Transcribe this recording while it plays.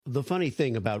The funny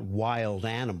thing about wild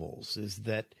animals is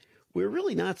that we're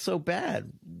really not so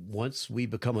bad once we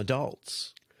become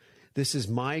adults. This is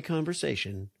my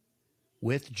conversation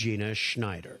with Gina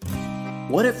Schneider.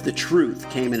 What if the truth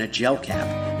came in a gel cap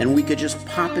and we could just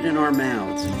pop it in our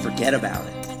mouths and forget about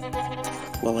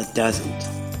it? Well, it doesn't,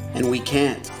 and we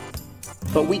can't.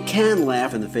 But we can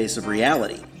laugh in the face of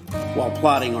reality while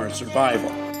plotting our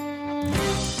survival.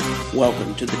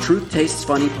 Welcome to the Truth Tastes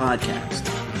Funny podcast.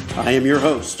 I am your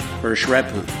host, Hirsch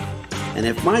Redpun, and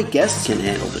if my guests can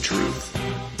handle the truth,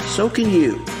 so can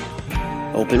you.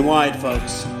 Open wide,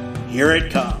 folks. Here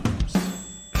it comes.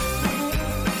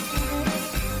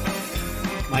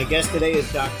 My guest today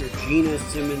is Dr. Gina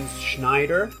Simmons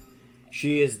Schneider.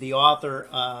 She is the author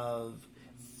of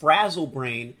Frazzled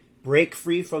Brain, Break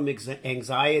Free from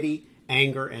Anxiety,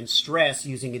 Anger, and Stress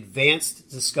Using Advanced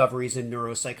Discoveries in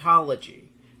Neuropsychology.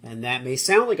 And that may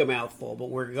sound like a mouthful, but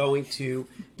we're going to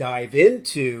dive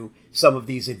into some of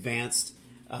these advanced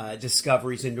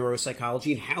discoveries in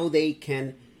neuropsychology and how they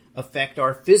can affect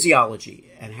our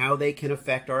physiology and how they can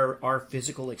affect our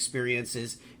physical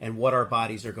experiences and what our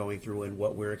bodies are going through and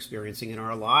what we're experiencing in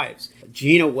our lives.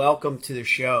 Gina, welcome to the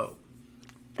show.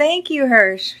 Thank you,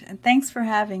 Hirsch, and thanks for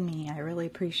having me. I really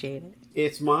appreciate it.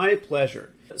 It's my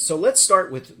pleasure. So let's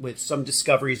start with some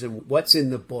discoveries and what's in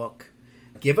the book.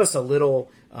 Give us a little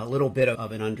bit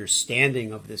of an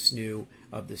understanding of this new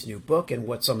book and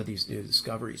what some of these new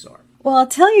discoveries are. Well, I'll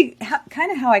tell you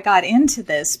how I got into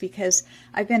this, because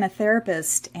I've been a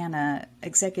therapist and a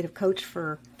executive coach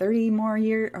for 30 more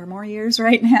years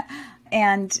right now,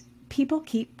 and people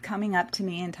keep coming up to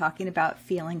me and talking about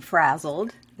feeling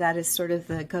frazzled. That is sort of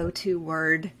the go-to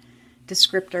word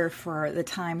descriptor for the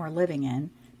time we're living in.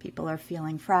 People are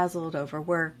feeling frazzled,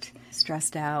 overworked,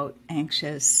 stressed out,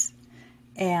 anxious.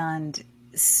 And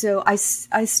so I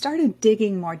started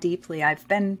digging more deeply. I've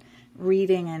been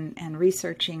reading and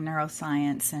researching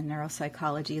neuroscience and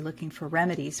neuropsychology, looking for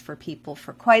remedies for people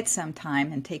for quite some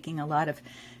time, and taking a lot of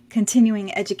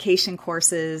continuing education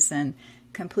courses and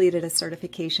completed a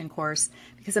certification course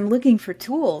because I'm looking for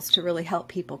tools to really help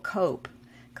people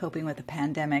coping with the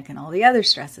pandemic and all the other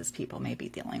stresses people may be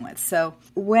dealing with. So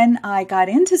when I got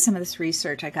into some of this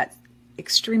research, I got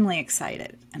extremely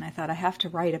excited, and I thought I have to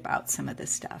write about some of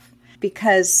this stuff,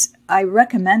 because I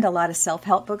recommend a lot of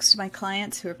self-help books to my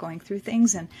clients who are going through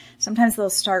things, and sometimes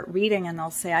they'll start reading and they'll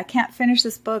say, I can't finish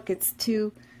this book,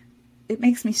 it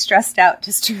makes me stressed out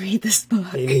just to read this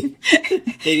book. They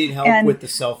need help with the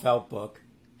self-help book.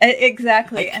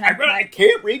 Exactly. I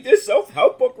can't read this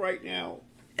self-help book right now.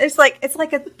 It's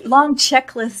like a long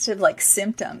checklist of like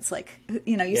symptoms,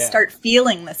 you start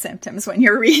feeling the symptoms when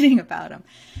you're reading about them.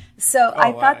 So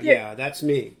I thought that's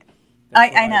me.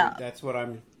 I know. That's what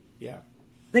I'm, yeah.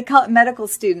 They call it medical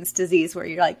student's disease, where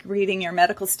you're like reading your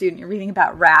medical student, you're reading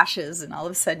about rashes, and all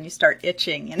of a sudden you start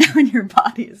itching, and your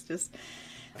body is just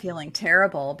feeling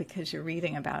terrible because you're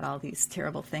reading about all these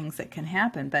terrible things that can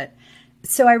happen. But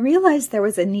so I realized there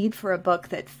was a need for a book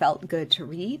that felt good to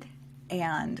read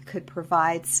and could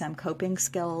provide some coping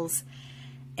skills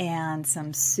and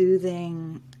some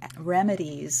soothing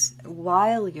remedies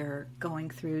while you're going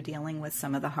through dealing with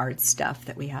some of the hard stuff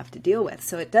that we have to deal with.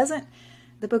 So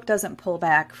the book doesn't pull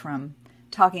back from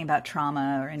talking about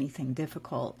trauma or anything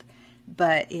difficult,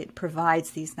 but it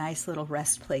provides these nice little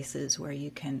rest places where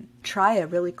you can try a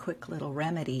really quick little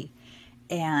remedy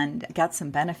and get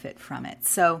some benefit from it.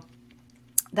 So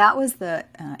that was the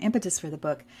impetus for the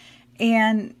book.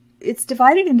 And it's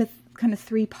divided into kind of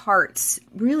three parts,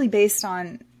 really based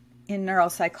on, in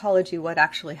neuropsychology, what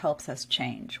actually helps us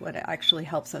change, what actually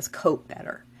helps us cope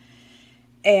better.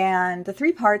 And the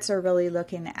three parts are really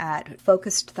looking at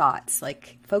focused thoughts,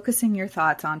 like focusing your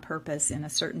thoughts on purpose in a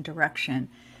certain direction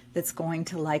that's going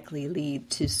to likely lead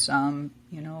to some,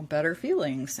 better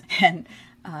feelings and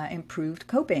improved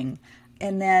coping.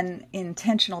 And then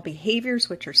intentional behaviors,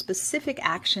 which are specific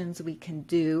actions we can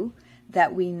do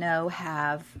that we know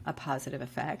have a positive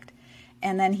effect.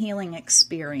 And then healing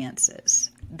experiences.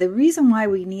 The reason why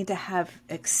we need to have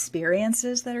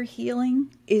experiences that are healing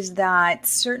is that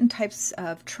certain types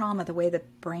of trauma, the way the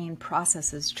brain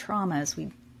processes trauma, is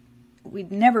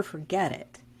we'd never forget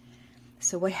it.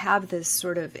 So we have this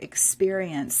sort of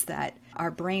experience that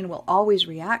our brain will always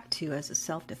react to as a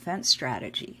self-defense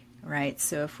strategy, right?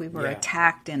 So if we were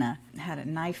attacked had a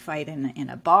knife fight in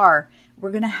a bar,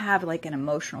 we're going to have like an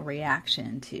emotional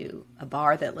reaction to a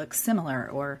bar that looks similar,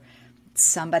 or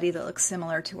somebody that looks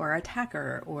similar to our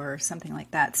attacker, or something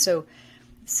like that. So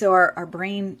our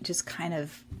brain just kind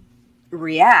of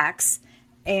reacts,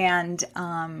 and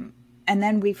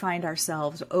then we find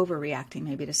ourselves overreacting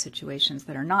maybe to situations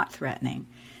that are not threatening.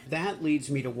 That leads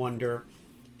me to wonder,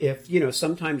 if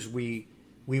sometimes we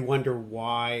wonder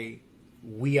why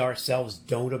we ourselves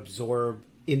don't absorb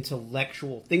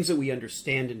intellectual things that we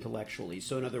understand intellectually.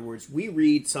 So in other words, we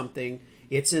read something,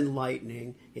 it's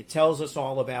enlightening, it tells us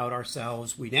all about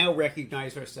ourselves, we now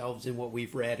recognize ourselves in what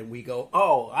we've read, and we go,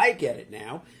 oh, I get it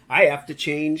now, I have to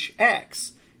change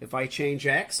X. If I change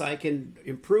X, I can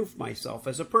improve myself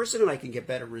as a person and I can get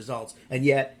better results. And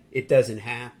yet it doesn't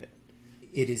happen.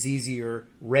 It is easier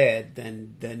read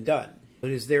than done. But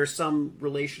is there some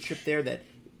relationship there that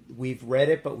we've read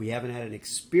it, but we haven't had an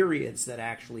experience that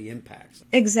actually impacts it?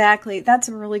 Exactly. That's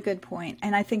a really good point.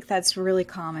 And I think that's really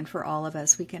common for all of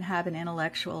us. We can have an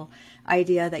intellectual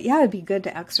idea that, it'd be good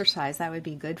to exercise. That would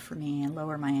be good for me and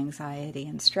lower my anxiety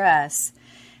and stress.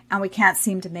 And we can't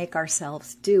seem to make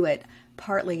ourselves do it,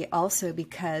 partly also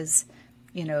because,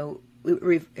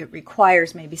 it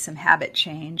requires maybe some habit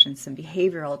change and some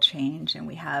behavioral change. And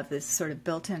we have this sort of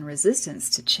built-in resistance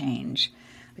to change,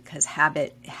 because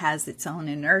habit has its own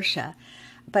inertia.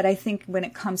 But I think when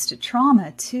it comes to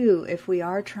trauma, too, if we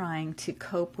are trying to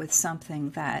cope with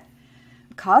something that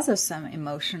causes some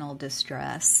emotional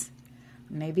distress,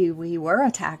 maybe we were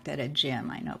attacked at a gym.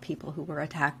 I know people who were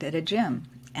attacked at a gym,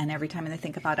 and every time they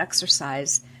think about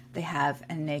exercise, they have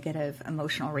a negative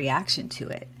emotional reaction to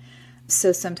it.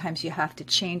 So sometimes you have to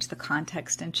change the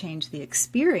context and change the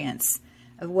experience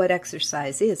of what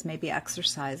exercise is. Maybe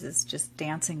exercise is just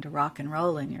dancing to rock and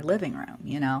roll in your living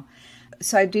room,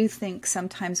 So I do think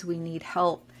sometimes we need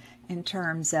help in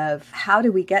terms of how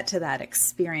do we get to that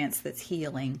experience that's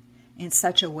healing in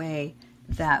such a way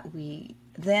that we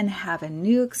then have a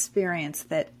new experience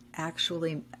that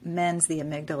actually mends the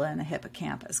amygdala and the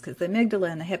hippocampus. Because the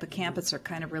amygdala and the hippocampus are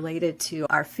kind of related to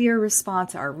our fear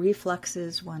response, our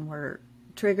reflexes when we're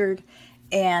triggered,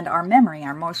 and our memory,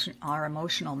 our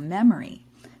emotional memory.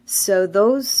 So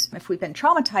those, if we've been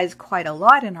traumatized quite a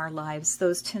lot in our lives,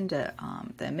 those tend to,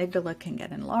 the amygdala can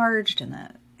get enlarged and the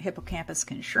hippocampus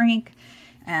can shrink.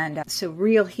 And so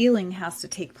real healing has to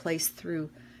take place through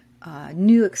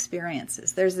new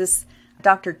experiences. There's this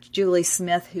Dr. Julie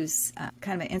Smith, who's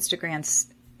kind of an Instagram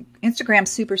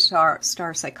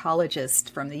superstar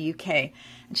psychologist from the UK.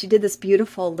 And she did this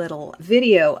beautiful little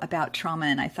video about trauma,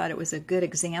 and I thought it was a good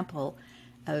example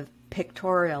of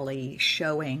pictorially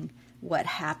showing what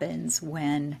happens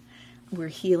when we're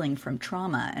healing from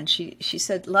trauma. And she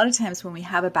said a lot of times when we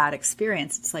have a bad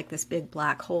experience, it's like this big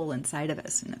black hole inside of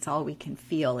us, and it's all we can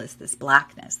feel is this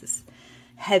blackness, this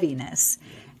heaviness.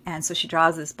 And so she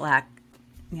draws this black,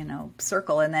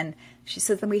 circle, and then she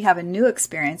says then we have a new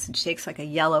experience, and she takes like a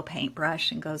yellow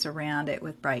paintbrush and goes around it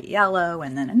with bright yellow,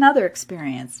 and then another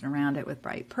experience and around it with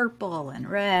bright purple and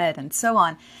red and so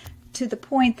on, to the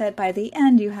point that by the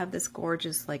end you have this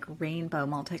gorgeous like rainbow,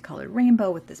 multicolored rainbow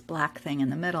with this black thing in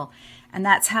the middle. And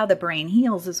that's how the brain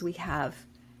heals, is we have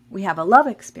a love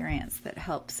experience that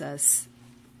helps us,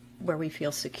 where we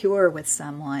feel secure with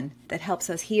someone, that helps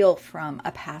us heal from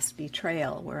a past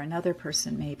betrayal where another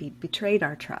person maybe betrayed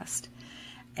our trust.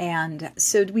 And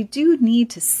so we do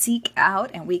need to seek out,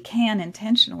 and we can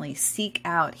intentionally seek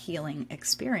out healing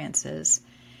experiences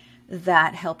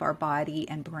that help our body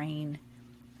and brain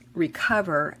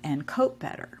recover and cope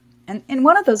better. And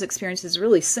one of those experiences is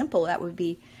really simple. That would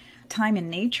be time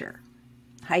in nature,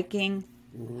 hiking.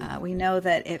 We know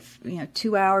that if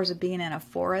 2 hours of being in a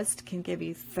forest can give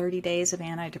you 30 days of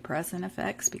antidepressant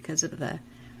effects because of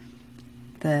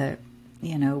the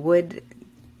wood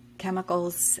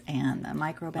chemicals and the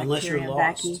microbacteria. Unless you're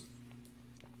lost.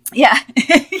 Yeah.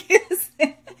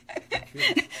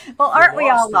 Well, aren't we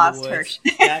all lost, Hirsch?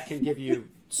 That can give you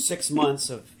 6 months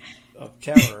of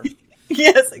terror.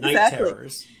 Yes, exactly. Night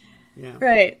terrors. Yeah.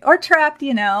 Right. Or trapped,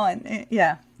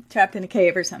 trapped in a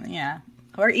cave or something, yeah.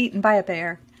 Or eaten by a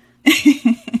bear.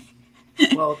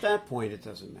 Well, at that point, it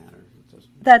doesn't matter.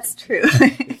 That's true.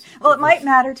 Well, it might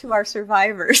matter to our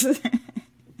survivors.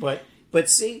 But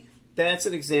see, that's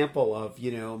an example of,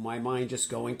 my mind just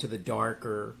going to the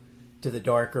darker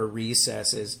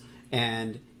recesses,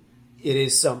 and it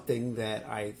is something that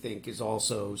I think is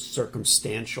also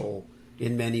circumstantial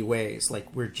in many ways.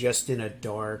 Like we're just in a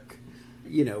dark,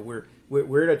 we're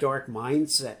in a dark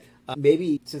mindset.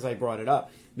 Maybe since I brought it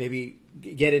up, maybe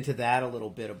get into that a little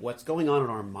bit of what's going on in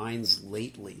our minds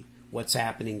lately. What's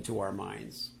happening to our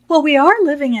minds? Well, we are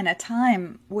living in a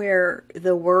time where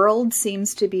the world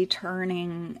seems to be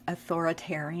turning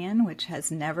authoritarian, which has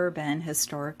never been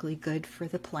historically good for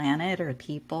the planet or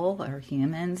people or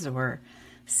humans or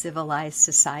civilized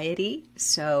society.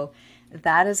 So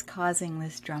that is causing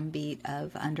this drumbeat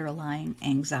of underlying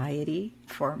anxiety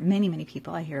for many, many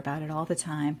people. I hear about it all the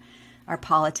time. Our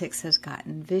politics has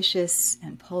gotten vicious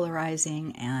and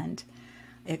polarizing, and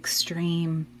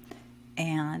extreme,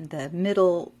 and the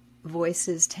middle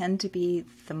voices tend to be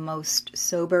the most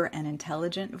sober and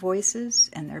intelligent voices,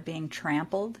 and they're being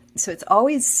trampled. So it's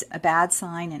always a bad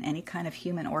sign in any kind of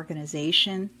human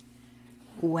organization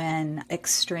when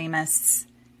extremists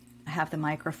have the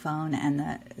microphone and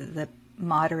the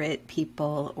moderate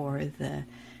people, or the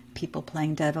people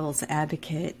playing devil's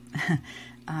advocate,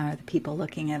 the people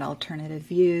looking at alternative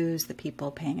views, the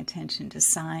people paying attention to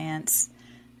science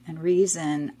and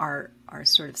reason are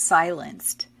sort of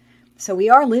silenced. So we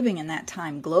are living in that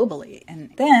time globally.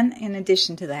 And then, in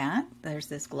addition to that, there's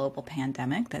this global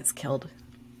pandemic that's killed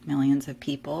millions of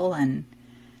people, and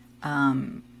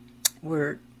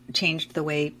we're changed the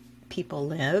way people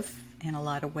live in a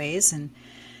lot of ways. And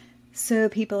so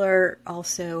people are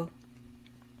also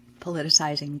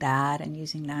politicizing that and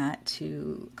using that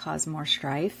to cause more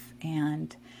strife.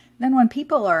 And then when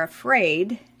people are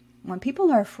afraid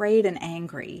and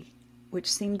angry,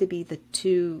 which seem to be the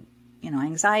two,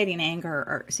 anxiety and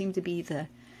anger seem to be the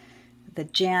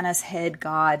Janus head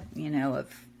god,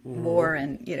 of war,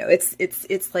 and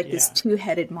it's like this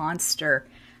two-headed monster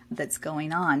that's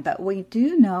going on. But we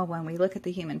do know, when we look at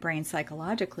the human brain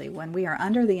psychologically, when we are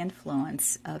under the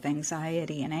influence of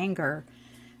anxiety and anger,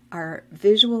 our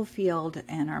visual field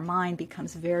and our mind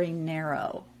becomes very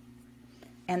narrow.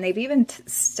 And they've even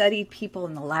studied people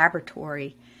in the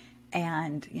laboratory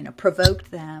and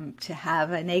provoked them to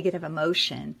have a negative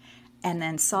emotion, and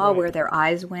then saw where their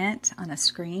eyes went on a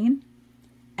screen,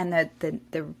 and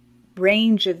the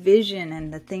range of vision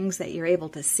and the things that you're able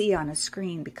to see on a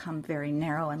screen become very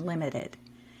narrow and limited.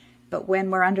 But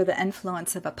when we're under the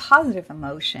influence of a positive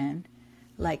emotion,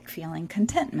 like feeling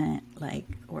contentment,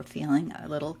 or feeling a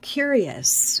little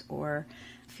curious, or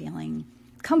feeling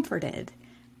comforted,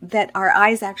 that our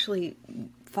eyes actually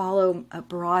follow a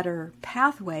broader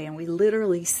pathway, and we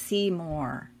literally see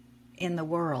more in the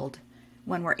world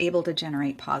when we're able to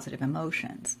generate positive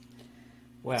emotions.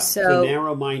 Wow. So the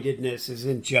narrow-mindedness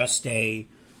isn't just it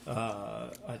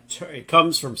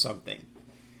comes from something.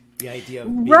 The idea of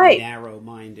being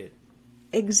narrow-minded.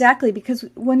 Exactly, because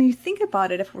when you think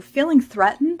about it, if we're feeling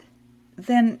threatened,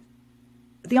 then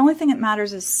the only thing that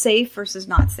matters is safe versus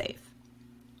not safe.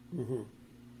 Mm-hmm.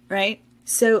 Right?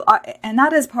 So, and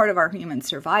that is part of our human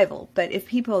survival. But if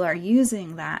people are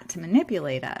using that to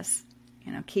manipulate us,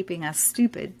 keeping us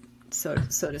stupid, so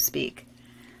to speak,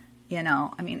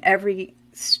 every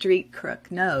street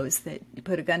crook knows that you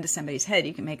put a gun to somebody's head,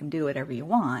 you can make them do whatever you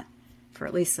want for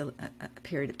at least a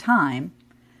period of time.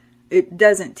 It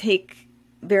doesn't take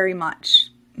very much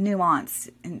nuance,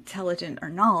 intelligence, or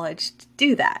knowledge to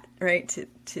do that, right?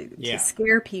 To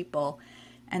scare people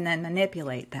and then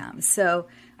manipulate them. So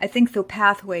I think the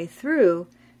pathway through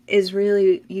is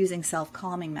really using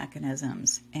self-calming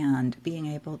mechanisms and being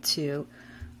able to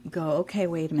go, okay,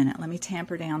 wait a minute, let me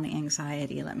tamper down the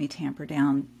anxiety, let me tamper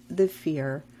down the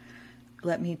fear,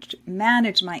 let me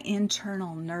manage my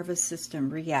internal nervous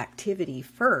system reactivity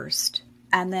first,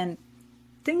 and then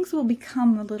things will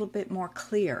become a little bit more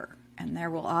clear, and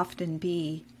there will often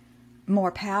be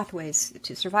more pathways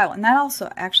to survival. And that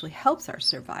also actually helps our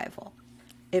survival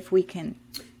if we can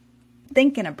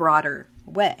think in a broader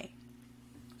way.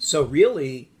 So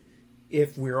really,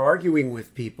 if we're arguing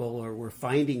with people or we're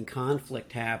finding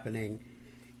conflict happening,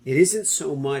 it isn't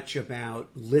so much about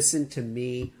listen to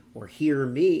me or hear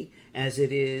me as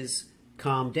it is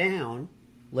calm down.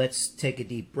 Let's take a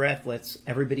deep breath. Let's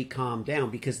everybody calm down,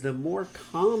 because the more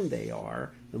calm they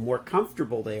are, the more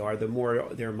comfortable they are, the more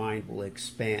their mind will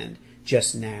expand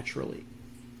just naturally.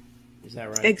 Is that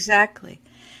right? Exactly.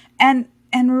 And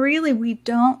really, we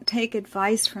don't take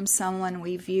advice from someone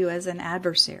we view as an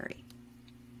adversary.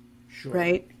 Sure.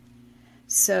 Right?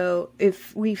 So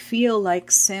if we feel like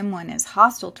someone is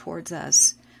hostile towards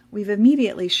us, we've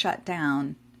immediately shut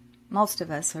down. Most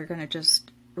of us are going to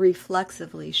just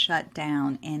reflexively shut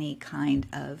down any kind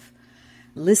of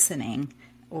listening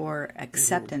or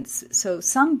acceptance. Mm-hmm. So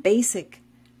some basic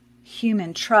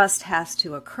human trust has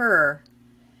to occur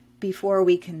before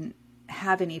we can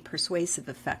have any persuasive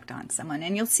effect on someone.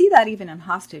 And you'll see that even in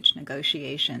hostage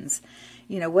negotiations.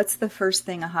 What's the first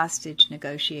thing a hostage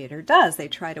negotiator does? They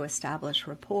try to establish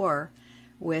rapport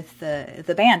with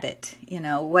the bandit. Do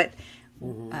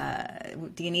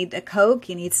you need a Coke?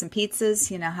 You need some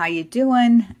pizzas? How you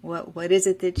doing? What is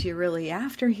it that you're really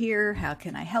after here? How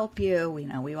can I help you?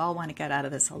 We all want to get out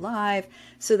of this alive.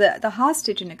 So the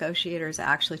hostage negotiator is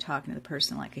actually talking to the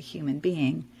person like a human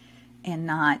being, and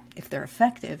not, if they're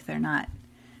effective, they're not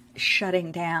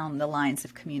shutting down the lines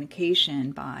of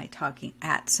communication by talking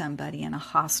at somebody in a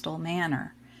hostile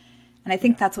manner. And I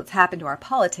think that's what's happened to our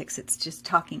politics. It's just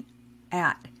talking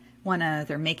at one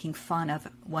another, making fun of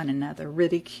one another,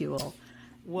 ridicule.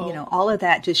 Well, All of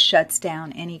that just shuts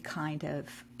down any kind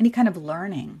of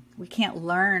learning. We can't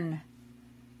learn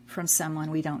from someone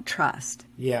we don't trust.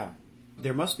 yeah,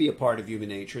 there must be a part of human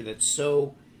nature that's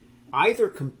so either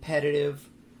competitive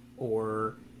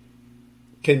or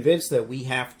convinced that we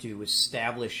have to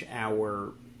establish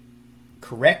our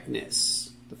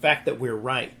correctness. The fact that we're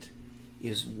right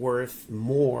is worth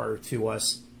more to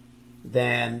us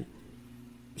than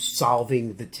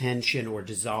solving the tension or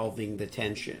dissolving the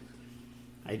tension.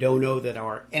 I don't know that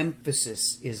our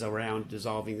emphasis is around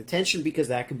dissolving the tension, because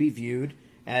that could be viewed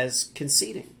as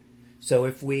conceding. So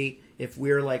if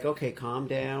we're like, okay, calm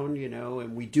down,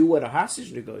 and we do what a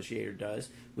hostage negotiator does,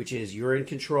 which is you're in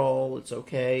control, it's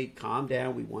okay, calm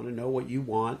down, we want to know what you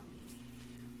want.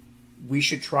 We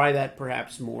should try that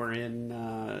perhaps more in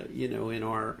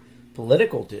our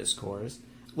political discourse.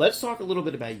 Let's talk a little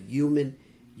bit about human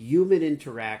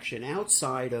interaction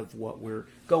outside of what we're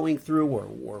going through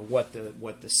or what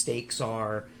the stakes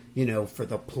are, for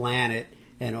the planet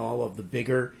and all of the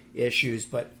bigger issues.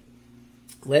 But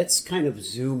let's kind of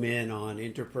zoom in on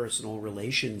interpersonal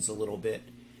relations a little bit.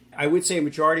 I would say a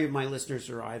majority of my listeners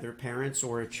are either parents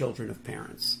or children of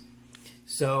parents.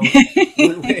 So,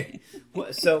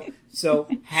 so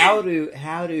how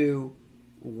to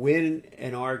win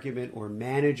an argument or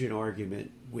manage an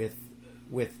argument with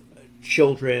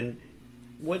children?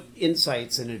 What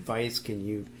insights and advice can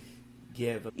you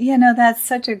give? That's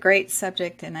such a great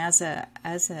subject. And as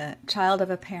a child of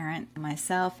a parent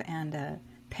myself and a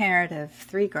parent of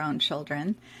 3 grown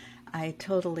children, I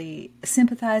totally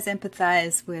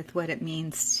empathize with what it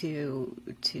means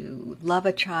to love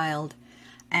a child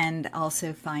and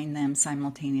also find them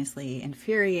simultaneously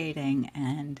infuriating,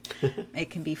 and it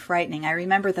can be frightening. I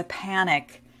remember the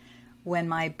panic when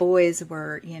my boys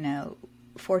were,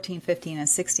 14, 15, and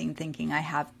 16, thinking I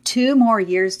have 2 more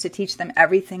years to teach them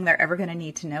everything they're ever going to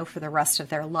need to know for the rest of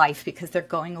their life, because they're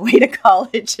going away to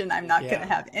college and I'm not going to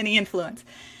have any influence.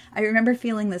 I remember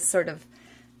feeling this sort of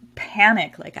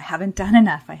panic, like I haven't done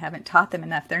enough, I haven't taught them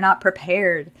enough, they're not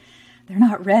prepared, they're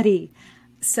not ready.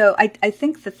 So I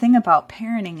think the thing about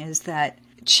parenting is that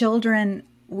children,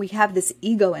 we have this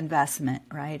ego investment,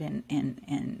 right?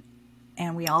 And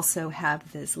we also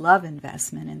have this love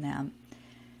investment in them.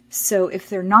 So if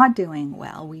they're not doing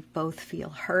well, we both feel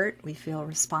hurt, we feel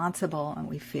responsible, and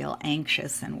we feel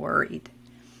anxious and worried.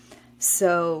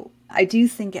 So I do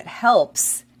think it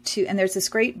helps and there's this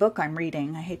great book I'm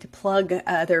reading. I hate to plug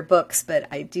other books, but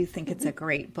I do think it's a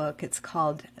great book. It's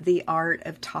called The Art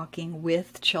of Talking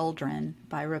with Children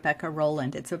by Rebecca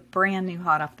Rowland. It's a brand new,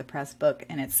 hot off the press book,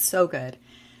 and it's so good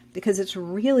because it's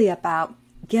really about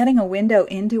getting a window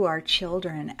into our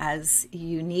children as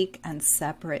unique and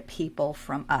separate people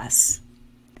from us,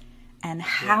 and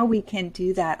how we can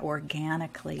do that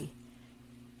organically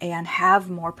and have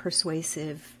more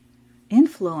persuasive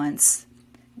influence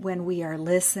when we are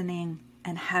listening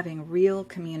and having real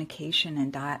communication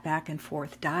and back and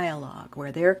forth dialogue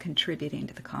where they're contributing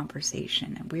to the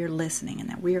conversation and we're listening and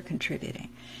that we're contributing.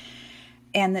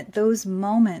 And that those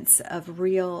moments of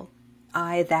real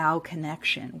I-thou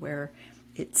connection where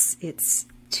it's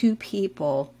 2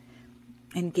 people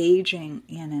engaging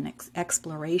in an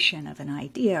exploration of an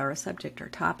idea or a subject or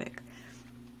topic,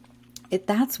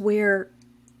 that's where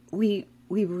we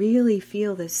really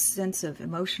feel this sense of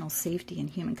emotional safety and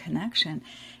human connection.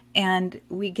 And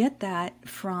we get that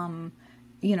from,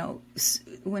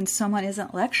 when someone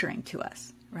isn't lecturing to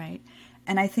us, right?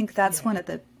 And I think that's one of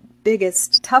the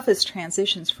biggest, toughest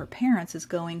transitions for parents is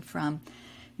going from,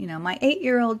 my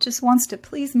 8-year-old just wants to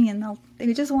please me and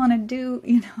they just want to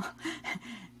do,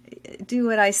 do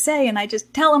what I say, and I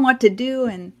just tell them what to do,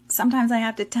 and sometimes I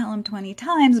have to tell them 20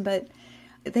 times, but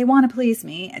they want to please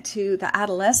me, to the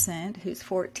adolescent who's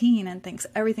 14 and thinks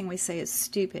everything we say is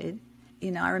stupid.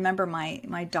 I remember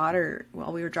my daughter,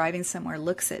 while we were driving somewhere,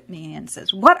 looks at me and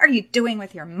says, "What are you doing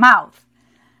with your mouth?"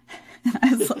 And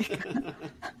I was like,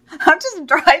 I'm just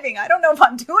driving. I don't know if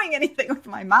I'm doing anything with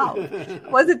my mouth. I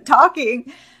wasn't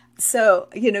talking. So,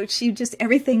 she just,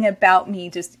 everything about me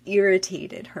just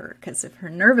irritated her because of her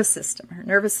nervous system. Her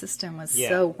nervous system was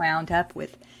so wound up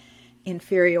with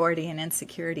inferiority and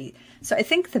insecurity. So I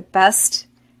think the best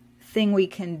thing we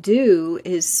can do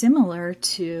is similar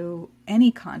to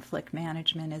any conflict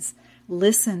management, is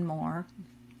listen more,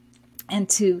 and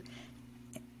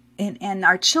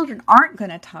our children aren't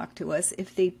going to talk to us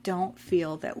if they don't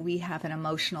feel that we have an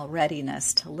emotional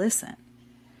readiness to listen.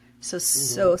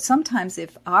 So sometimes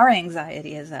if our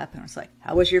anxiety is up and it's like,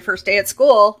 "How was your first day at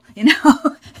school?"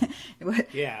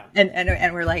 Yeah.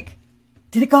 And we're like,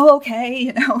 "Did it go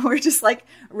okay?" We're just like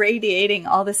radiating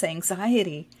all this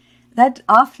anxiety. that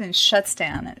often shuts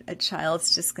down a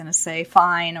child's just going to say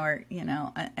fine, or,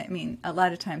 I mean, a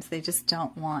lot of times they just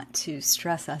don't want to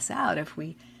stress us out if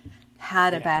we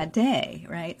had a bad day,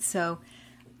 right? So,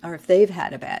 or if they've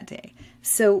had a bad day.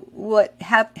 So what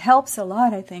helps a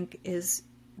lot, I think, is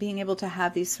being able to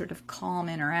have these sort of calm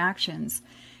interactions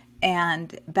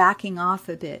and backing off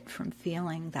a bit from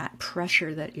feeling that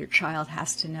pressure that your child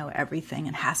has to know everything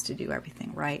and has to do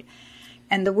everything right.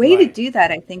 And the way to do that,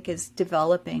 I think, is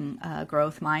developing a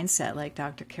growth mindset, like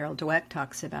Dr. Carol Dweck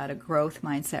talks about, a growth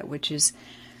mindset, which is,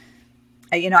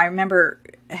 I remember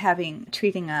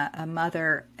treating a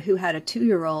mother who had a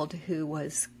 2-year-old who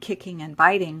was kicking and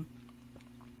biting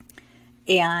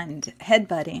and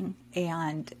headbutting,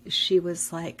 and she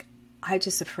was like, I'm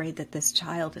just afraid that this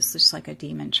child is just like a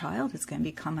demon child. It's going to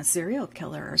become a serial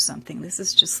killer or something. This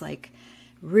is just like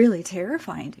really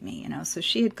terrifying to me, So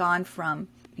she had gone from,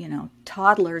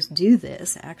 toddlers do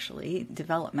this, actually,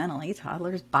 developmentally.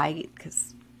 Toddlers bite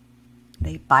because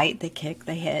they bite, they kick,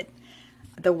 they hit.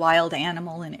 The wild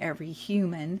animal in every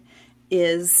human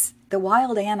gets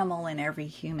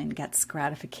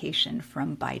gratification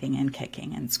from biting and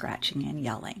kicking and scratching and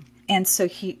yelling. And so,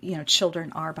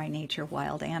 children are by nature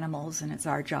wild animals, and it's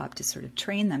our job to sort of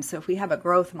train them. So if we have a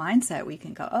growth mindset, we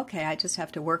can go, okay, I just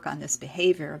have to work on this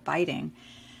behavior of biting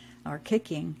or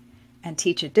kicking and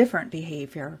teach a different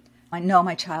behavior. I know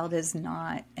my child is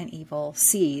not an evil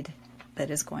seed that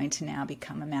is going to now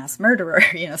become a mass murderer,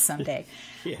 someday.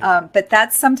 But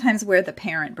that's sometimes where the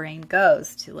parent brain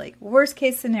goes to, like, worst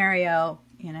case scenario,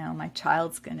 my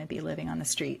child's going to be living on the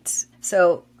streets.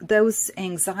 So those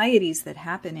anxieties that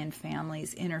happen in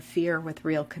families interfere with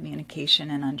real communication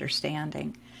and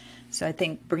understanding. So I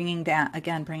think bringing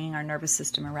our nervous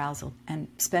system arousal and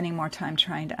spending more time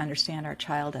trying to understand our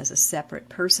child as a separate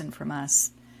person from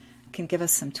us can give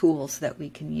us some tools that we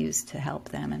can use to help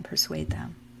them and persuade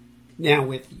them. Now,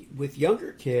 with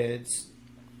younger kids,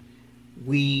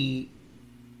 we,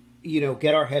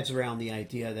 get our heads around the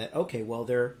idea that, okay, well,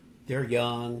 they're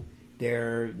young,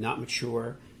 they're not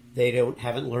mature, they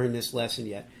haven't learned this lesson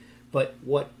yet. But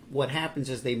what happens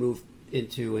as they move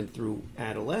into and through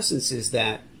adolescence is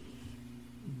that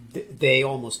they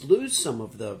almost lose some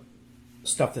of the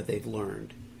stuff that they've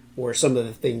learned, or some of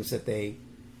the things that they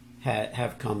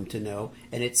have come to know.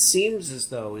 And it seems as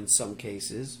though in some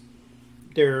cases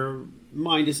their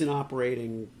mind isn't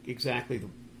operating exactly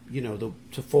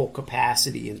to full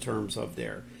capacity in terms of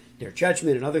their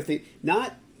judgment and other things.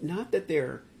 Not that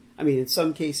they're, in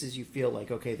some cases you feel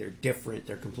like, okay, they're different,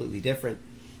 they're completely different,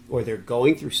 or they're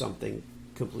going through something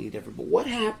completely different. But what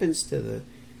happens to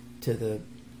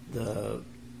the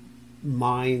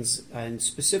minds, and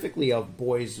specifically of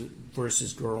boys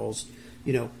versus girls?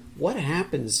 What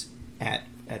happens at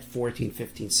 14,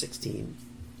 15, 16?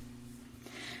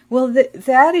 Well,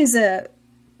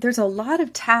 there's a lot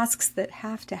of tasks that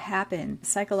have to happen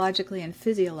psychologically and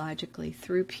physiologically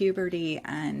through puberty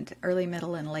and early,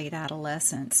 middle, and late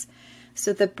adolescence.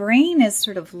 So the brain is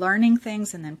sort of learning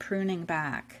things and then pruning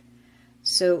back.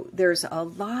 So there's a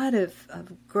lot of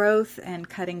growth and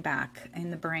cutting back in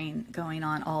the brain going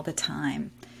on all the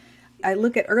time. I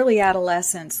look at early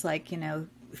adolescence,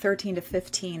 13 to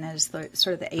 15 as the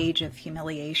sort of the age of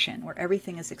humiliation, where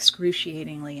everything is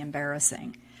excruciatingly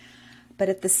embarrassing. But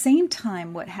at the same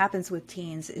time, what happens with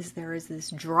teens is there is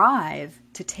this drive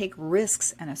to take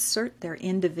risks and assert their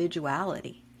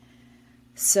individuality.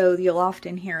 So you'll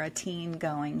often hear a teen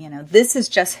going, this is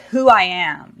just who I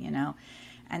am,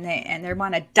 and they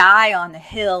want to die on the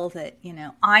hill that,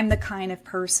 I'm the kind of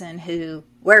person who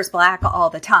wears black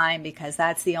all the time because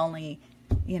that's the only,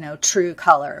 true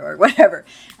color or whatever.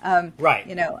 Right.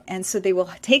 And so they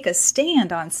will take a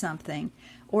stand on something,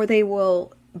 or they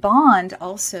will bond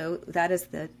also.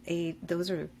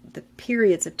 Those are the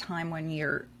periods of time when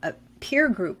your peer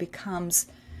group becomes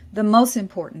the most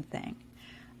important thing,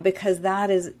 because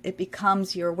it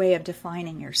becomes your way of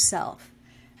defining yourself.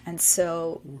 And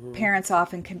so parents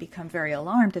often can become very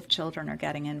alarmed if children are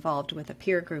getting involved with a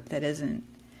peer group that isn't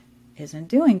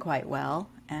doing quite well,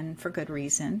 and for good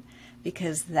reason,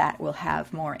 because that will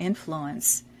have more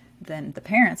influence than the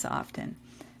parents often.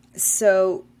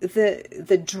 So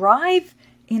the drive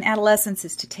in adolescence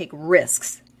is to take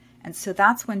risks. And so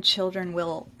that's when children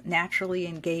will naturally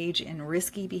engage in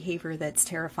risky behavior that's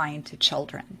terrifying to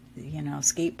children.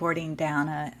 Skateboarding down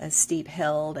a steep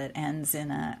hill that ends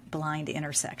in a blind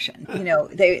intersection.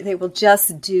 They will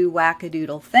just do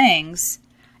wackadoodle things.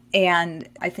 And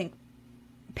I think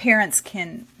parents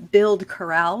can build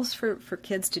corrals for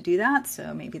kids to do that.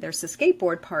 So maybe there's a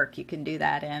skateboard park you can do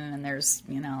that in, and there's,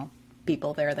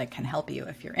 people there that can help you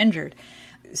if you're injured.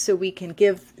 so we can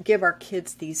give our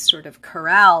kids these sort of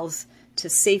corrals to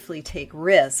safely take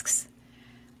risks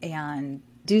and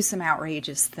do some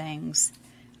outrageous things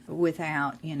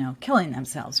without, killing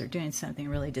themselves or doing something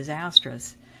really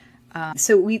disastrous.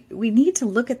 So we need to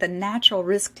look at the natural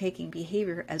risk-taking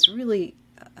behavior as really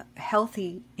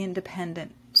healthy,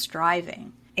 independent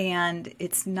striving. And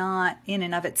it's not in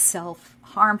and of itself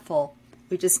harmful.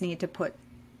 We just need to put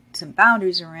some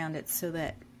boundaries around it so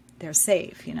that they're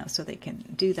safe, so they can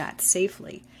do that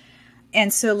safely.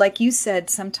 And so, like you said,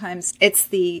 sometimes it's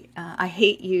the, I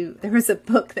hate you. There was a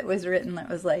book that was written that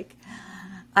was like,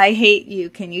 I hate you.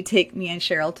 Can you take me and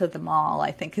Cheryl to the mall?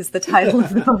 I think is the title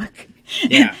of the book.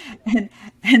 Yeah.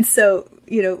 And so,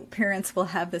 parents will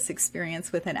have this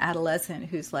experience with an adolescent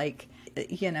who's like,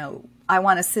 I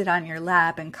want to sit on your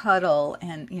lap and cuddle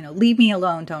and, leave me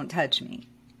alone. Don't touch me.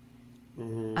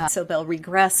 Mm-hmm. So they'll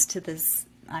regress to this,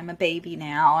 I'm a baby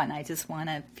now and I just want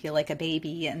to feel like a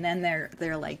baby. And then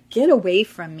they're like, get away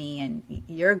from me and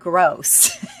you're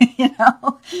gross,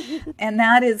 And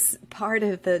that is part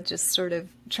of the just sort of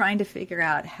trying to figure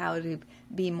out how to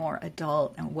be more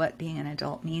adult and what being an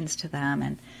adult means to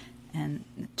them and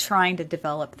trying to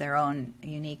develop their own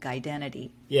unique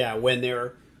identity. Yeah, when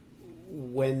the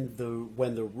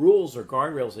rules or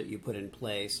guardrails that you put in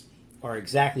place are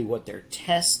exactly what they're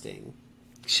testing,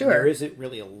 sure, there isn't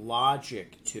really a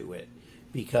logic to it,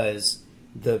 because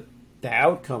the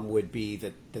outcome would be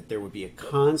that there would be a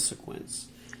consequence.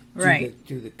 Right.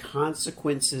 Do the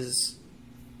consequences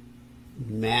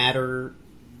matter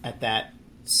at that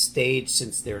stage,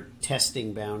 since they're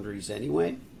testing boundaries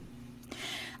anyway?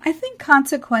 I think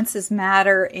consequences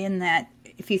matter in that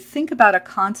if you think about a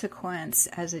consequence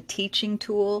as a teaching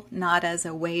tool, not as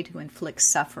a way to inflict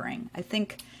suffering. I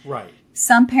think right.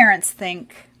 Some parents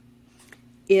think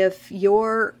if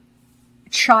your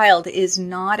child is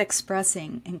not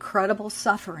expressing incredible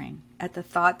suffering at the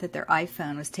thought that their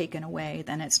iPhone was taken away,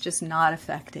 then it's just not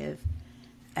effective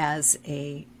as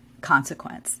a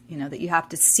consequence, that you have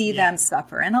to see them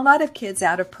suffer. And a lot of kids,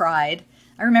 out of pride,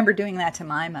 I remember doing that to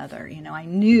my mother. I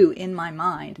knew in my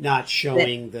mind not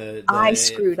showing the I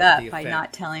screwed up by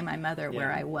not telling my mother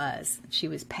where I was. She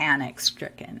was panic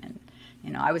stricken,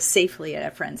 and I was safely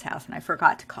at a friend's house and I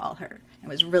forgot to call her. It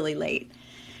was really late.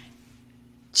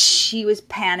 She was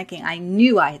panicking. I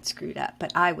knew I had screwed up,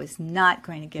 but I was not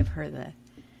going to give her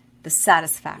the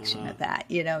satisfaction of that,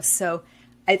 So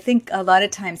I think a lot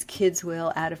of times kids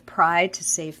will, out of pride to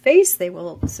save face, they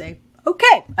will say,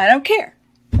 okay, I don't care.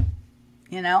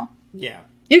 Yeah.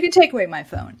 You can take away my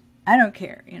phone. I don't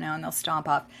care, and they'll stomp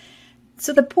off.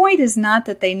 So the point is not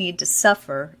that they need to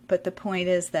suffer, but the point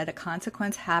is that a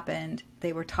consequence happened.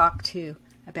 They were talked to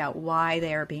about why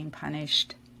they are being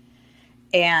punished.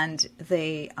 And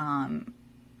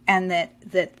and that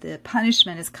the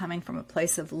punishment is coming from a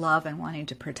place of love and wanting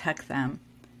to protect them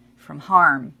from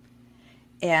harm.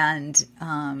 And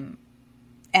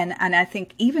I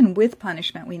think even with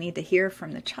punishment, we need to hear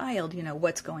from the child,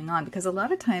 what's going on. Because a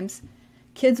lot of times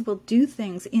kids will do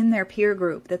things in their peer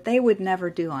group that they would never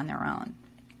do on their own.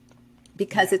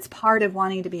 Because it's part of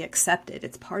wanting to be accepted.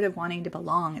 It's part of wanting to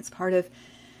belong. It's part of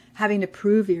having to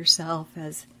prove yourself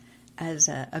as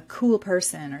a cool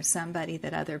person or somebody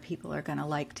that other people are going to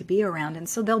like to be around. And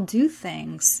so they'll do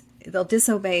things, they'll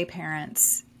disobey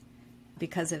parents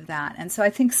because of that. And so I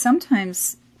think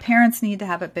sometimes parents need to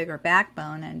have a bigger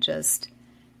backbone and just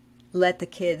let the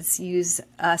kids use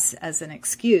us as an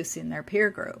excuse in their peer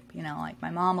group. Like my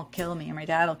mom will kill me or my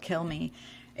dad will kill me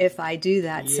if I do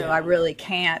that. Yeah. So I really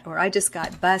can't, or I just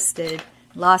got busted,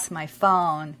 lost my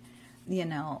phone.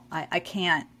 I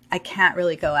can't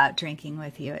really go out drinking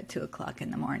with you at 2:00 in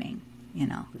the morning,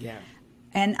 Yeah.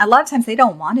 And a lot of times they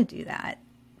don't want to do that,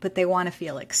 but they want to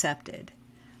feel accepted.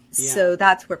 Yeah. So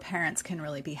that's where parents can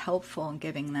really be helpful in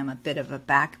giving them a bit of a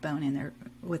backbone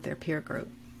with their peer group.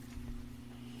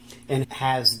 And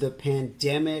has the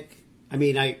pandemic,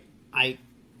 I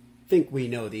think we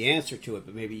know the answer to it,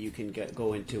 but maybe you can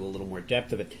go into a little more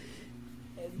depth of it.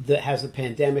 Has the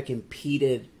pandemic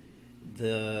impeded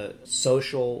the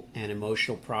social and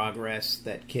emotional progress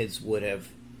that kids would have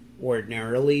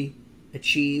ordinarily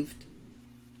achieved?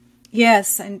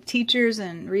 Yes, and teachers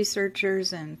and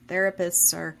researchers and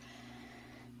therapists are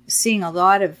seeing a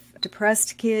lot of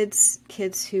depressed kids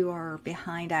who are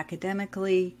behind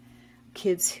academically,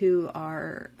 kids who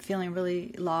are feeling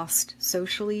really lost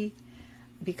socially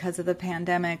because of the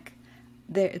pandemic.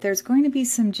 There's going to be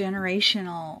some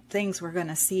generational things we're going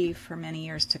to see for many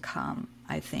years to come,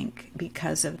 I think,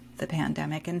 because of the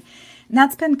pandemic. And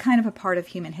that's been kind of a part of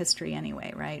human history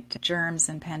anyway, right? Germs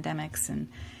and pandemics and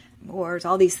wars,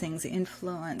 all these things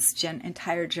influence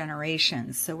entire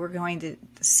generations. So we're going to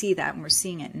see that, and we're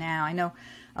seeing it now. I know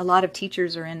a lot of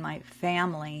teachers are in my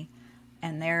family,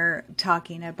 and they're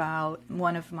talking about,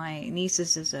 one of my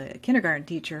nieces is a kindergarten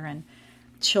teacher, and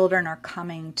children are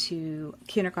coming to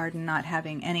kindergarten not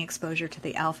having any exposure to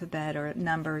the alphabet or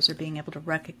numbers or being able to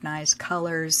recognize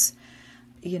colors.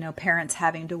 Parents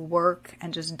having to work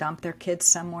and just dump their kids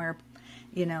somewhere,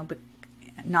 but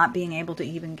not being able to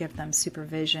even give them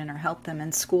supervision or help them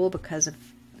in school because of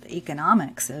the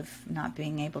economics of not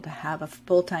being able to have a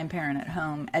full-time parent at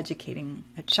home educating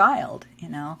a child,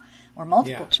 or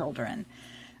multiple children.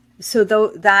 So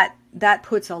that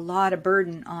puts a lot of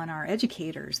burden on our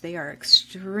educators. They are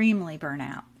extremely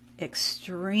burnout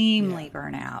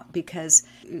because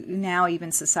now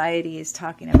even society is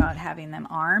talking about having them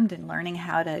armed and learning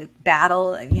how to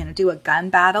battle, do a gun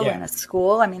battle in a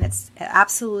school. I mean, it's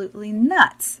absolutely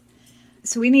nuts.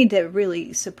 So we need to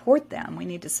really support them. We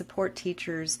need to support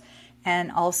teachers,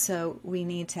 and also we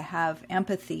need to have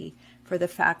empathy for the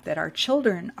fact that our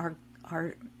children are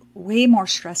way more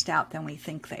stressed out than we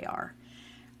think they are.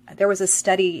 There was a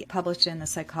study published in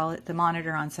the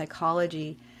Monitor on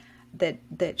Psychology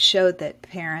that showed that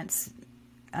parents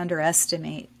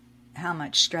underestimate how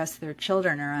much stress their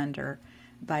children are under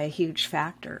by a huge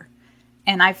factor.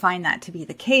 And I find that to be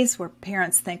the case, where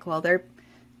parents think, well,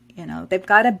 they've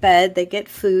got a bed, they get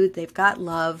food, they've got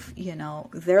love,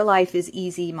 their life is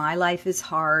easy, my life is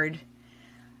hard.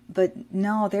 But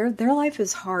no, their life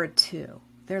is hard too.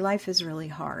 Their life is really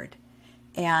hard.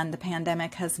 And the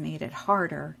pandemic has made it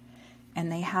harder,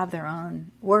 and they have their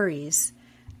own worries.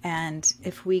 And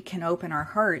if we can open our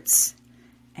hearts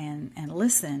and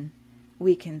listen,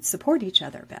 we can support each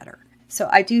other better. So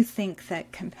I do think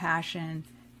that compassionate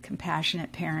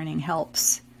parenting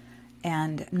helps,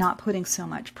 and not putting so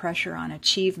much pressure on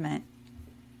achievement,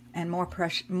 and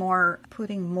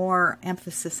putting more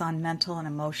emphasis on mental and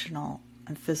emotional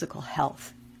and physical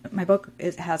health. My book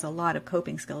has a lot of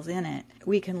coping skills in it.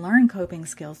 We can learn coping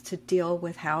skills to deal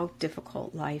with how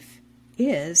difficult life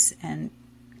is and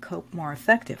cope more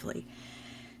effectively.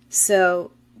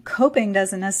 So coping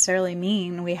doesn't necessarily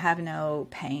mean we have no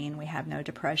pain, we have no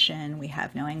depression, we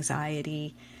have no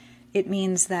anxiety. It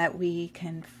means that we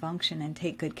can function and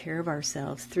take good care of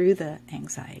ourselves through the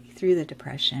anxiety, through the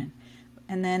depression,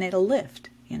 and then it'll lift.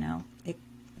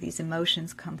 These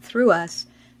emotions come through us.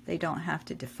 They don't have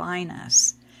to define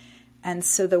us. And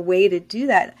so the way to do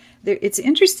that, it's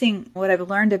interesting, what I've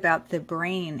learned about the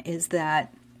brain is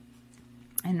that,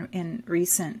 in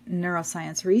recent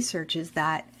neuroscience research, is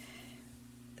that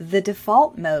the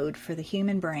default mode for the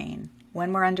human brain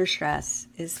when we're under stress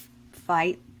is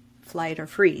fight, flight, or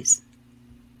freeze,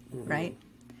 right?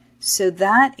 So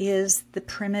that is the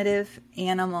primitive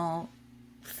animal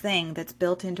thing that's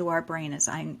built into our brain.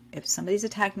 If somebody's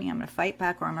attacked me, I'm going to fight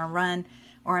back, or I'm going to run,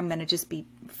 or I'm going to just be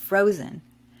frozen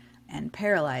and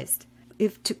paralyzed.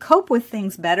 If to cope with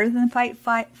things better than fight,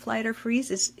 flight, or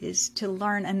freeze is to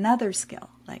learn another skill.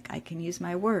 Like, I can use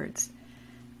my words.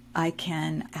 I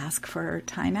can ask for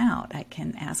time out. I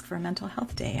can ask for a mental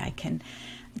health day. I can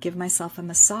give myself a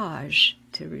massage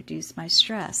to reduce my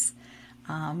stress.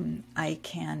 I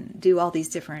can do all these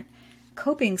different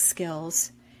coping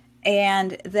skills,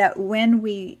 and that when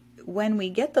we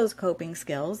get those coping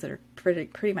skills that are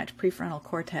pretty much prefrontal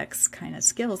cortex kind of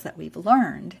skills that we've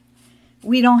learned,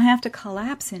 we don't have to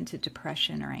collapse into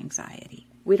depression or anxiety.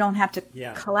 We don't have to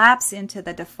collapse into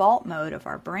the default mode of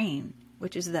our brain,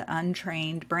 which is the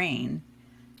untrained brain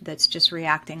that's just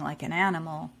reacting like an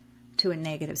animal to a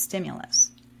negative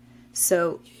stimulus.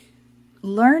 So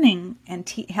learning and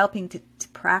helping to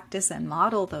practice and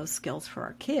model those skills for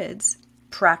our kids,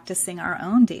 practicing our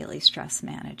own daily stress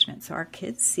management. So our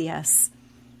kids see us,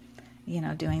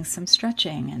 doing some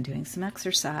stretching and doing some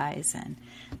exercise and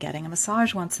getting a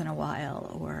massage once in a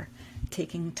while, or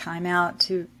taking time out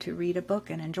to read a book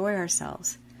and enjoy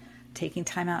ourselves, taking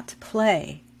time out to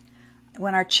play.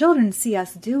 When our children see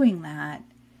us doing that,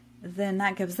 then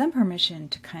that gives them permission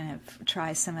to kind of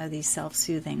try some of these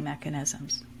self-soothing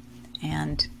mechanisms.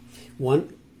 And one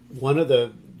of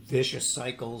the vicious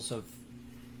cycles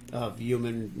of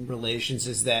human relations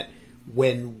is that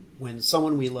when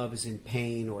someone we love is in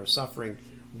pain or suffering,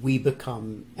 we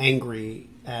become angry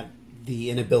at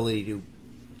the inability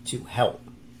to help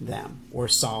them or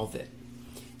solve it.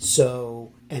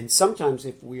 So, and sometimes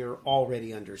if we're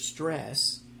already under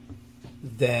stress,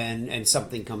 and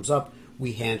something comes up,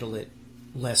 we handle it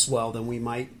less well than we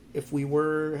might if we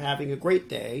were having a great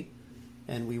day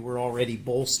and we were already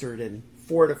bolstered and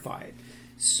fortified.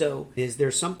 So is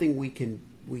there something we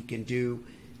can do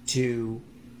to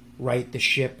right the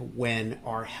ship when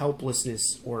our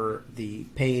helplessness or the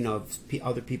pain of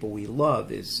other people we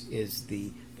love is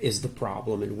the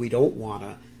problem, and we don't want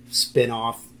to spin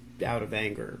off out of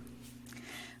anger.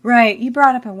 Right. You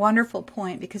brought up a wonderful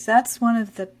point, because that's one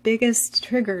of the biggest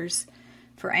triggers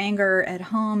for anger at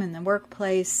home and the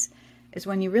workplace, is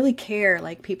when you really care,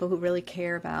 like people who really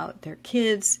care about their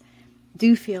kids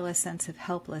do feel a sense of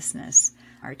helplessness.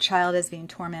 Our child is being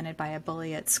tormented by a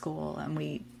bully at school, and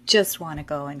we just want to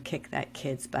go and kick that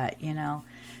kid's butt,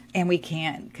 and we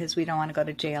can't, because we don't want to go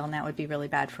to jail, and that would be really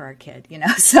bad for our kid,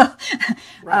 So,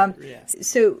 Right, yes.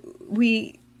 So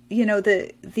we,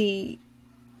 the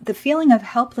feeling of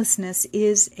helplessness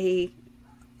is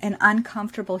an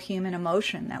uncomfortable human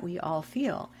emotion that we all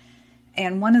feel.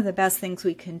 And one of the best things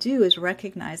we can do is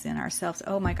recognize in ourselves,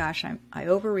 oh my gosh, I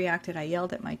overreacted. I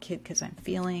yelled at my kid because I'm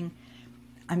feeling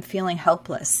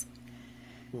helpless.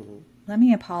 Mm-hmm. Let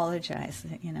me apologize,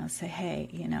 say, hey,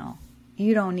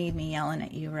 you don't need me yelling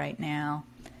at you right now.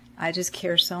 I just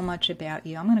care so much about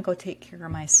you. I'm going to go take care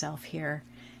of myself here,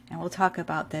 and we'll talk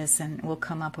about this, and we'll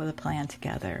come up with a plan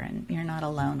together, and you're not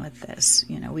alone with this.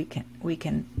 We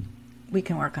can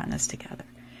work on this together.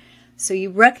 So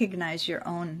you recognize your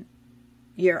own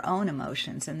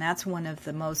emotions, and that's one of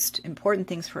the most important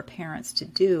things for parents to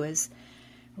do, is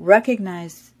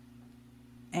recognize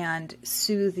and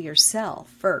soothe yourself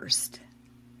first.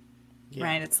 Yeah.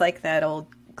 Right? It's like that old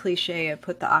cliche of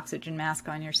put the oxygen mask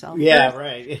on yourself Yeah, first.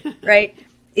 right. Right?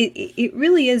 It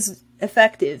really is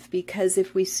effective, because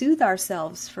if we soothe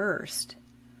ourselves first,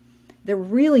 there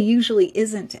really usually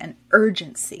isn't an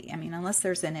urgency. I mean, unless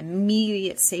there's an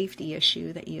immediate safety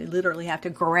issue that you literally have to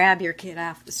grab your kid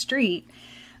off the street,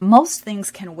 most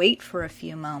things can wait for a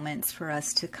few moments for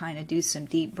us to kind of do some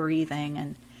deep breathing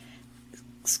and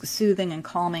soothing and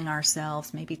calming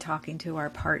ourselves, maybe talking to our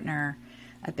partner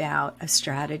about a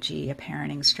strategy, a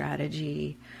parenting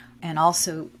strategy, and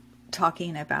also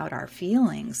talking about our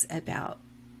feelings about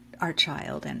our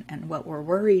child and what we're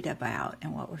worried about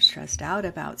and what we're stressed out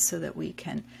about, so that we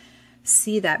can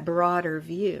see that broader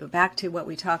view. Back to what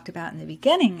we talked about in the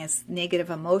beginning, is negative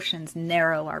emotions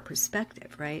narrow our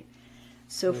perspective, right?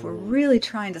 So if we're really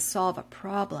trying to solve a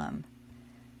problem,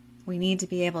 we need to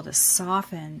be able to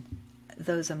soften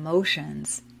those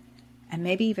emotions and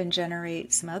maybe even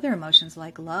generate some other emotions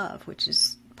like love, which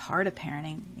is part of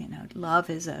parenting. Love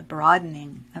is a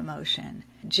broadening emotion,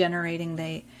 generating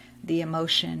the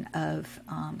emotion of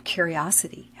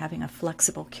curiosity, having a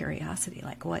flexible curiosity,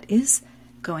 like what is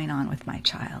going on with my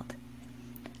child,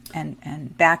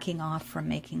 and backing off from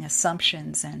making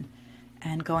assumptions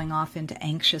and going off into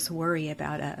anxious worry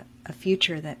about a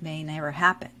future that may never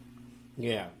happen.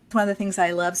 Yeah. One of the things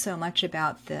I love so much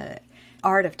about the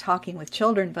Art of Talking with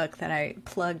Children book that I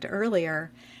plugged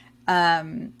earlier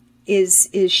is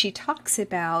she talks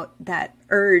about that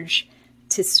urge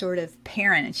to sort of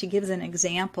parent, and she gives an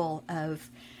example of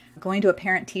going to a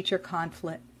parent-teacher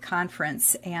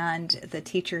conference, and the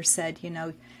teacher said,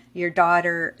 your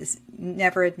daughter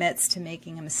never admits to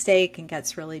making a mistake and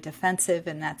gets really defensive,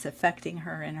 and that's affecting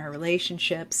her in her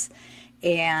relationships,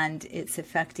 and it's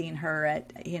affecting her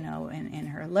at, in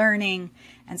her learning,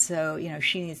 and so,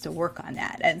 she needs to work on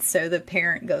that. And so the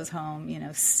parent goes home,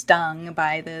 stung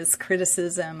by this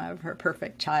criticism of her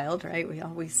perfect child, right? We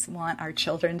always want our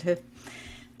children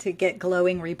to get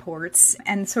glowing reports,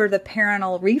 and sort of the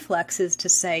parental reflex is to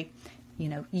say,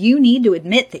 you need to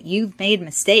admit that you've made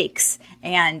mistakes,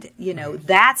 and,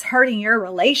 that's hurting your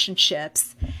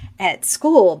relationships at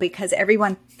school because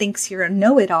everyone thinks you're a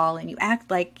know-it-all and you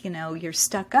act like, you're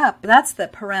stuck up. That's the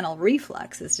parental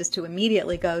reflex, is just to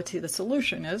immediately go to the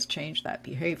solution is change that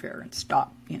behavior and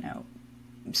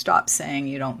stop saying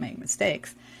you don't make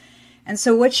mistakes. And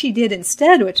so what she did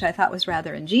instead, which I thought was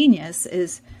rather ingenious,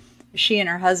 is she and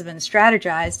her husband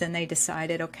strategized, and they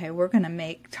decided, okay, we're going to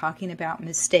make talking about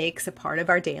mistakes a part of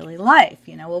our daily life.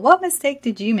 Well, what mistake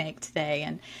did you make today?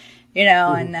 And,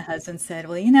 and the husband said,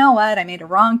 well, you know what? I made a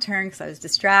wrong turn because I was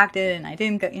distracted and I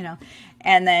didn't go,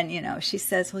 And then, she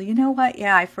says, well, you know what?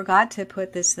 Yeah, I forgot to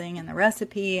put this thing in the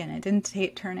recipe and it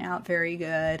didn't turn out very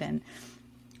good. And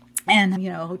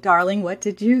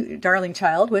darling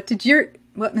child,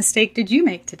 what mistake did you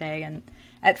make today? And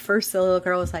at first, the little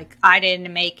girl was like, "I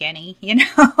didn't make any,"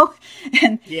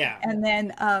 and yeah, and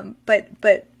then,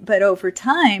 but over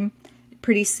time,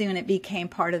 pretty soon it became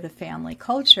part of the family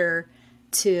culture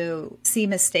to see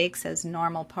mistakes as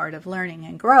normal part of learning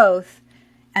and growth,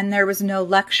 and there was no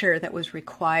lecture that was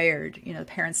required.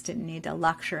 Parents didn't need to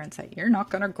lecture and say, "You're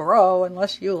not going to grow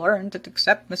unless you learn to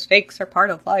accept mistakes are part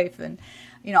of life," and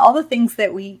all the things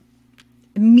that we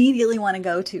immediately want to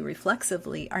go to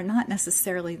reflexively are not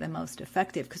necessarily the most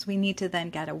effective, because we need to then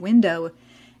get a window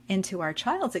into our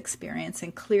child's experience.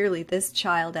 And clearly this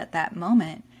child at that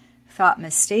moment thought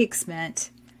mistakes meant,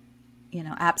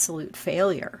 absolute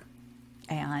failure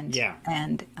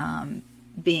and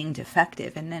being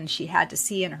defective. And then she had to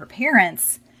see in her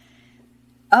parents,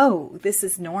 oh, this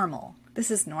is normal.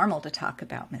 This is normal to talk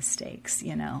about mistakes,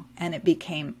 and it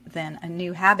became then a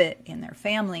new habit in their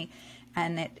family,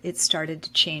 and it started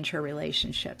to change her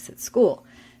relationships at school.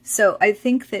 So I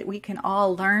think that we can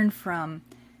all learn from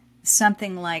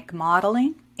something like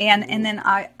modeling, and then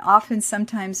I often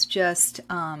sometimes just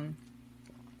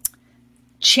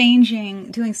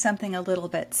doing something a little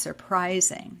bit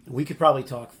surprising. We could probably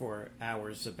talk for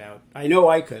hours about, I know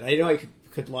I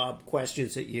could lob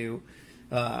questions at you,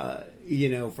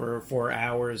 for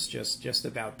hours just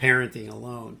about parenting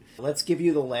alone. Let's give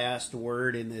you the last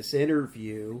word in this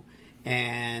interview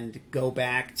and go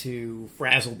back to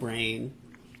Frazzle Brain.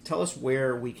 Tell us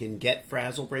where we can get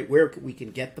Frazzle Brain, where we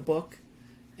can get the book.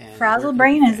 Frazzle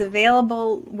Brain is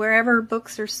available wherever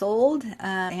books are sold.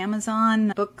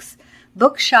 Amazon, books.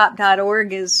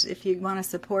 Bookshop.org is if you want to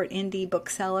support indie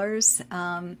booksellers.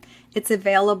 It's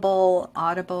available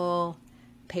Audible,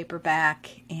 paperback,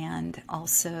 and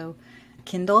also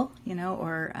Kindle,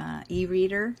 or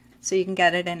e-reader. So you can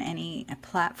get it in any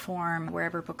platform,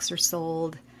 wherever books are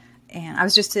sold. And I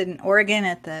was just in Oregon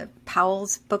at the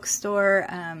Powell's bookstore,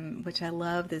 which I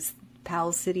love, this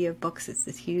Powell's City of Books. It's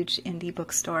this huge indie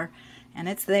bookstore. And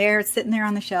it's there, it's sitting there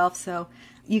on the shelf, so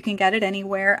you can get it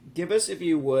anywhere. Give us, if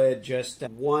you would, just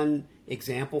one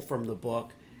example from the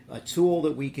book, a tool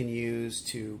that we can use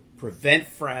to prevent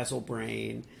frazzle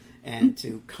brain and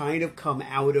to kind of come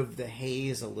out of the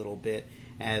haze a little bit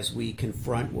as we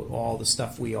confront all the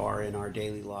stuff we are in our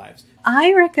daily lives.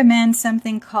 I recommend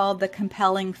something called the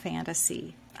compelling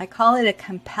fantasy. I call it a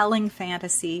compelling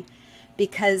fantasy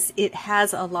because it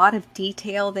has a lot of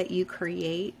detail that you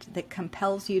create that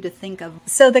compels you to think of.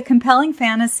 So the compelling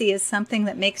fantasy is something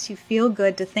that makes you feel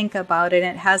good to think about it,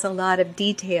 and it has a lot of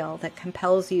detail that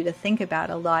compels you to think about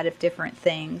a lot of different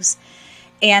things.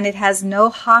 And it has no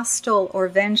hostile or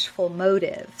vengeful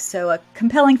motive. So a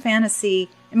compelling fantasy,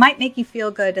 it might make you feel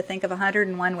good to think of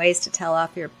 101 ways to tell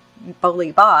off your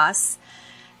bully boss,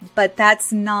 but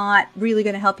that's not really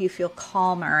going to help you feel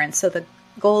calmer. And so the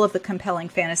goal of the compelling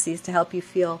fantasy is to help you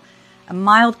feel a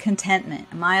mild contentment,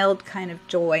 a mild kind of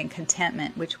joy and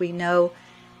contentment, which we know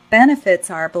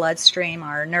benefits our bloodstream,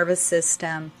 our nervous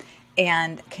system,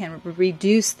 and can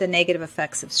reduce the negative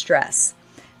effects of stress.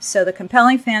 So the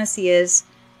compelling fantasy is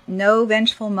no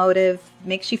vengeful motive,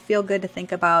 makes you feel good to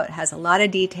think about, has a lot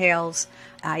of details.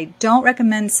 I don't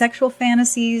recommend sexual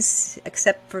fantasies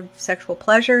except for sexual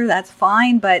pleasure. That's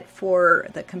fine, but for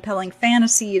the compelling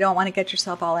fantasy, you don't want to get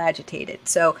yourself all agitated.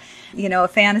 So, a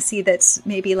fantasy that's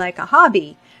maybe like a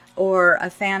hobby, or a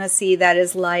fantasy that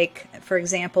is like, for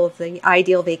example, the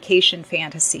ideal vacation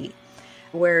fantasy,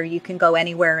 where you can go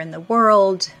anywhere in the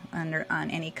world on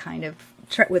any kind of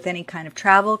with any kind of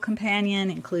travel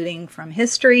companion, including from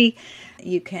history.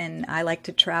 I like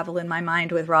to travel in my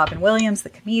mind with Robin Williams, the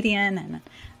comedian, and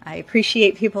I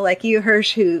appreciate people like you,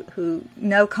 Hirsch, who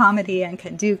know comedy and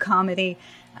can do comedy.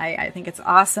 I think it's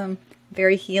awesome,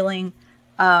 very healing.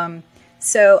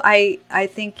 So I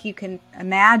think you can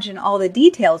imagine all the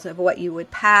details of what you would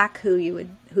pack, who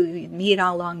you'd meet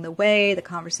all along the way, the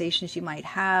conversations you might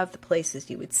have, the places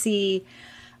you would see,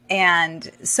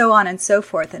 and so on and so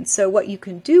forth. And so what you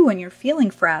can do when you're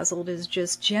feeling frazzled is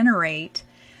just generate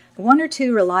one or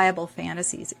two reliable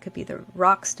fantasies. It could be the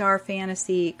rock star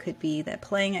fantasy, it could be the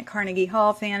playing at Carnegie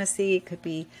Hall fantasy, it could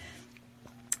be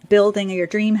building your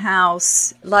dream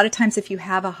house. A lot of times if you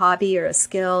have a hobby or a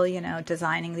skill,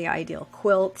 designing the ideal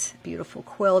quilt, beautiful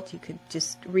quilt, you could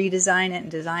just redesign it and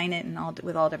design it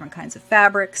with all different kinds of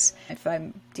fabrics. If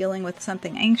I'm dealing with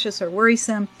something anxious or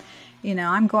worrisome,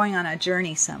 I'm going on a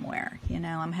journey somewhere.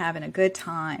 I'm having a good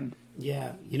time.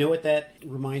 Yeah. You know what that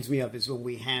reminds me of is when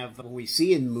we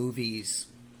see in movies,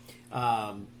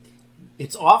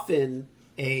 it's often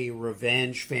a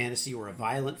revenge fantasy or a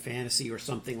violent fantasy or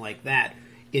something like that.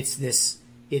 It's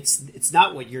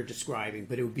not what you're describing,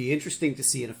 but it would be interesting to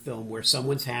see in a film where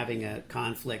someone's having a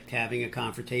conflict, having a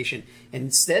confrontation, and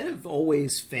instead of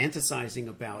always fantasizing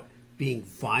about being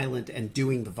violent and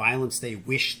doing the violence they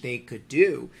wish they could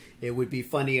do, it would be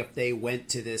funny if they went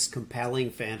to this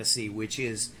compelling fantasy, which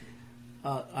is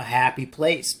a happy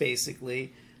place,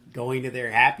 basically, going to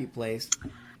their happy place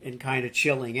and kind of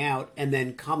chilling out, and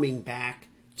then coming back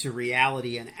to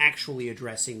reality and actually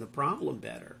addressing the problem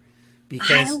better.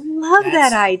 Because I love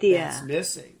that idea. That's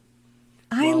missing.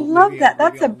 I love that.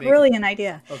 That's a brilliant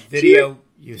idea. A video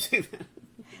using that.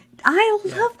 I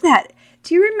love that.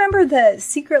 Do you remember The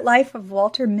Secret Life of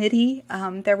Walter Mitty?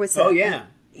 There was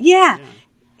Yeah.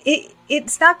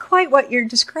 It's not quite what you're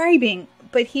describing,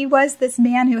 but he was this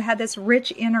man who had this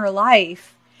rich inner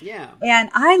life. Yeah. And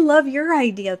I love your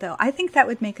idea, though. I think that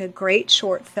would make a great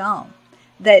short film.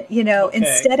 That,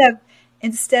 instead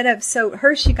of so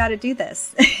Hirsch, you got to do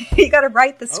this. You got to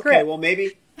write the script. Okay, well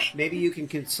maybe you can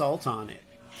consult on it.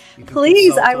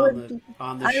 Please, I would.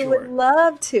 I would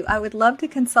love to. I would love to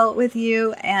consult with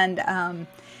you, and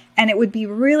it would be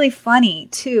really funny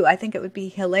too. I think it would be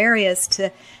hilarious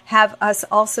to have us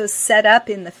also set up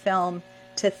in the film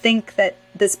to think that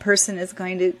this person is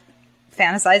going to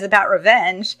fantasize about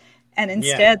revenge, and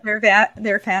instead they're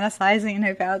fantasizing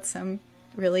about some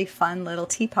really fun little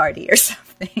tea party or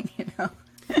something.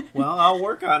 Well, I'll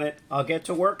work on it. I'll get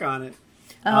to work on it.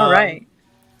 All right.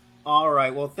 All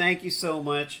right. Well, thank you so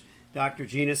much, Dr.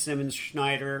 Gina Simmons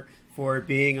Schneider, for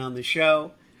being on the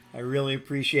show. I really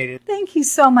appreciate it. Thank you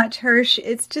so much, Hirsch.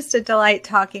 It's just a delight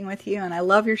talking with you, and I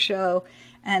love your show.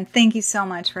 And thank you so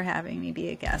much for having me be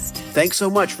a guest. Thanks so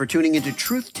much for tuning into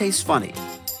Truth Tastes Funny.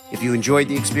 If you enjoyed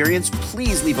the experience,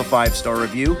 please leave a 5-star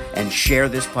review and share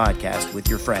this podcast with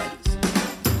your friends.